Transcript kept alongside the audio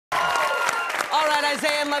All right,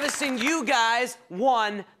 Isaiah and Leviston, you guys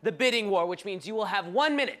won the bidding war, which means you will have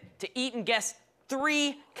 1 minute to eat and guess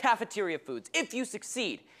 3 cafeteria foods. If you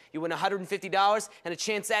succeed, you win $150 and a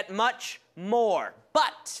chance at much more.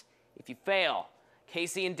 But if you fail,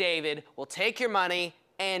 Casey and David will take your money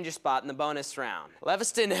and your spot in the bonus round.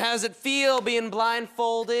 Leviston, how's it feel being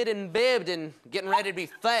blindfolded and bibbed and getting ready to be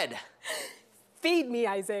fed? Feed me,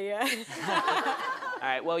 Isaiah. All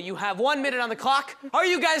right, well, you have 1 minute on the clock. Are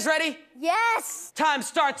you guys ready? Yes! Time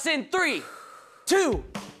starts in 3, 2,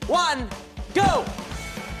 1, go!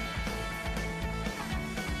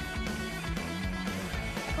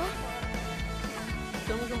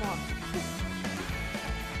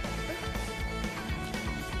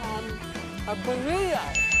 A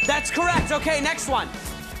burrito. That's correct. Okay, next one.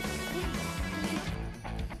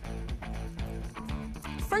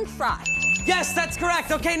 French fry. Yes, that's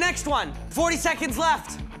correct. Okay, next one. 40 seconds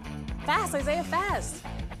left. Fast, Isaiah, fast.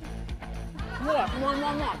 More.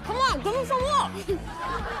 Come on, give me some more.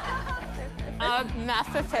 Mashed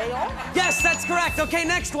potato. Yes, that's correct. Okay,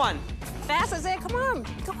 next one. Fast, Isaiah, come on.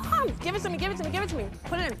 Give it to me.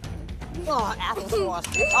 Put it in. Oh,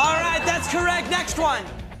 applesauce. All right, that's correct. Next one.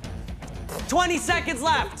 20 seconds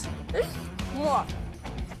left. More.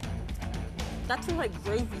 That tastes like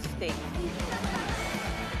gravy steak.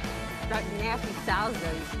 That nasty salad.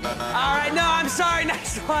 All right, no, I'm sorry.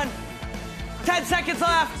 Next one. 10 seconds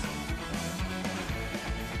left.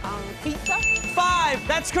 Pizza. 5.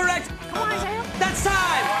 That's correct. Come on, Isaiah. That's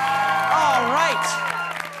time. All right.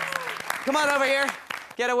 Come on over here.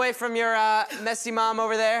 Get away from your messy mom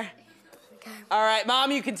over there. Okay. All right,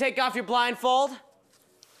 Mom, you can take off your blindfold.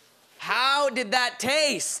 How did that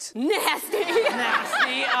taste? Nasty.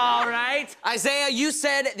 Nasty, all right. Isaiah, you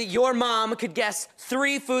said that your mom could guess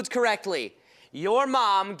 3 foods correctly. Your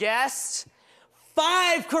mom guessed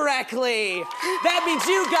 5 correctly. That means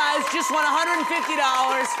you guys just won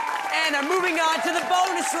 $150 and are moving on to the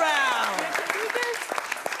bonus round.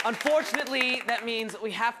 Unfortunately, that means we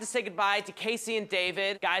have to say goodbye to Casey and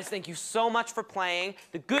David. Guys, thank you so much for playing.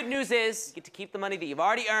 The good news is you get to keep the money that you've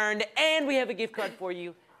already earned, and we have a gift card for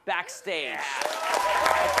you backstage.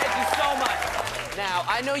 Thank you so much. Now,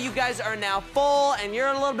 I know you guys are now full and you're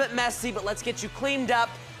a little bit messy, but let's get you cleaned up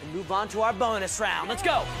and move on to our bonus round. Let's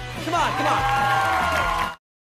go. Come on, come on.